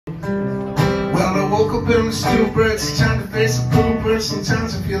been a stupor, it's time to face a pooper.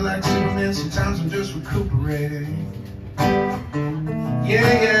 Sometimes I feel like Superman, sometimes I'm just recuperating.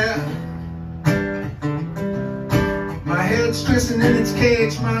 Yeah. My head's twisting in its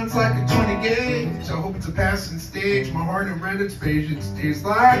cage, mine's like a 20 gauge. I hope it's a passing stage, my heart ain't read its page. It's days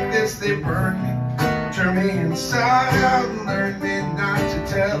like this, they burn me, turn me inside out, and learn me not to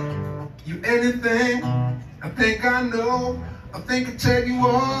tell you anything I think I know. I think I tell you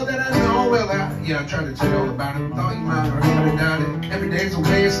all that I know. Well, I tried to tell you all about it. Thought you might have heard it, doubt it. Every day's a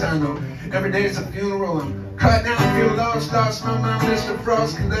waste, I know. Every day's a funeral. I'm cut now, feel lost my mind. Mr.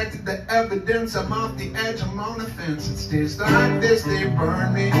 Frost collected the evidence. I'm off the edge, I'm on the fence. It's days like this, they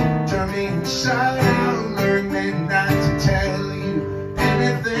burn me, turn me inside out, and learn me not to tell you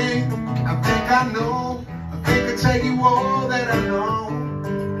anything I think I know. I think I tell you all that I know.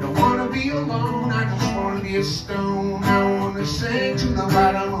 I don't wanna be alone, I just wanna be a stone. I wanna sink to the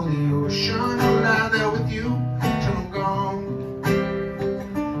bottom of the ocean, I'll lie there with you till I'm gone.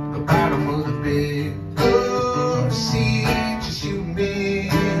 The bottom of the big blue sea, just you and me.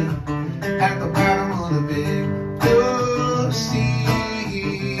 At the bottom of the big blue sea.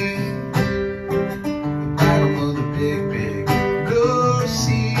 The bottom of the big blue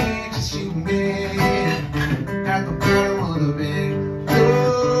sea, just you and me. At the bottom of the big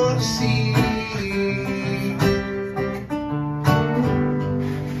blue sea.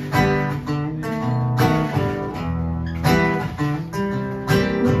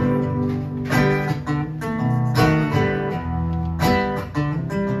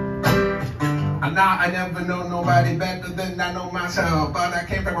 I never know nobody better than I know myself, but I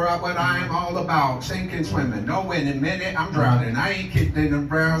can't figure out what I am all about. Sinking, swimming, no in a minute, I'm drowning. I ain't kidding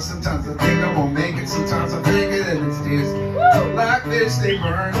around. Sometimes I think I won't make it, sometimes I think it, and it's just like this. They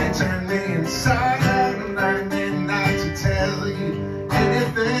burn and turn me inside out, and learn me not to tell you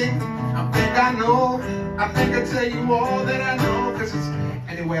anything I think I know. I think I tell you all that I know, cause it's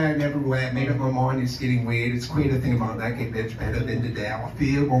anywhere and everywhere. I made up my mind, it's getting weird. It's queer to think about that, get bitch better than the day I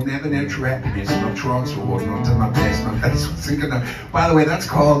feel. Won't never natural happiness. No trucks or holding on to my best. My best was thinking of. By the way, that's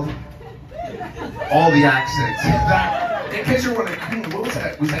called All the Accents. That, in case you're wondering, what was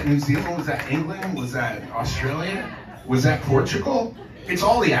that? Was that New Zealand? Was that England? Was that Australia? Was that Portugal? It's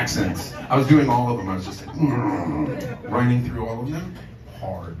all the accents. I was doing all of them. I was just like, running through all of them.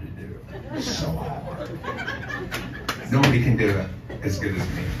 Hard to do. So hard. Nobody can do it as good as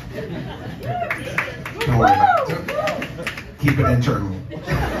me. Don't worry about it. Keep it internal.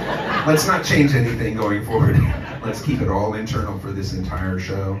 Let's not change anything going forward. Let's keep it all internal for this entire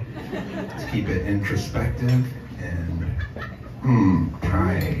show. Let's keep it introspective and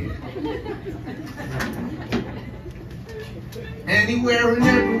tight. Anywhere and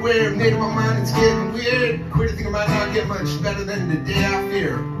everywhere, made up my mind, it's getting weird. Quit to think I might not get much better than the day I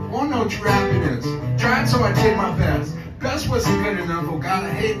fear. Won't know true happiness. Tried so I did my best. Best wasn't good enough, oh God,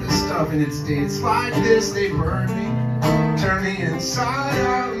 I hate this stuff. And it's days like this, they burn me, turn me inside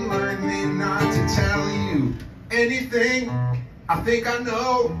out, and learn me not to tell you anything I think I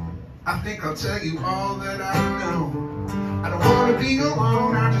know. I think I'll tell you all that I know. I don't want to be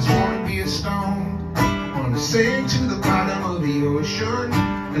alone, I just want to be a stone. I want to sink to the bottom of the ocean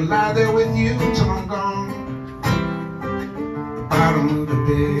and lie there with you till I'm gone. The bottom of the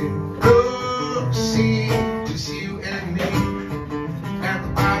big blue sea, just you and me. At the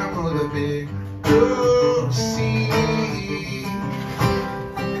bottom of the big blue sea.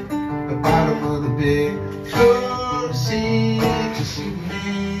 The bottom of the big blue sea, just you and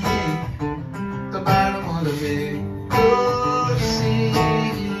me. The bottom of the big blue sea.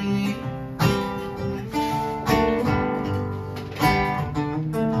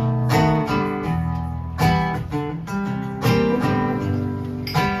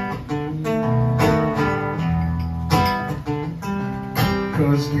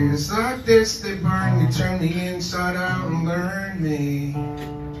 'Cause years like this, they burn me, turn me inside out and learn me.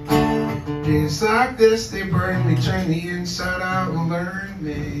 Days like this, they burn me, turn me inside out and learn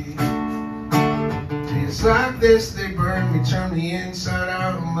me. Days like this, they burn me, turn me inside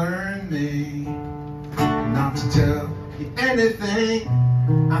out and learn me. Not to tell you anything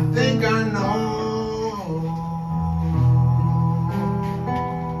I think I know.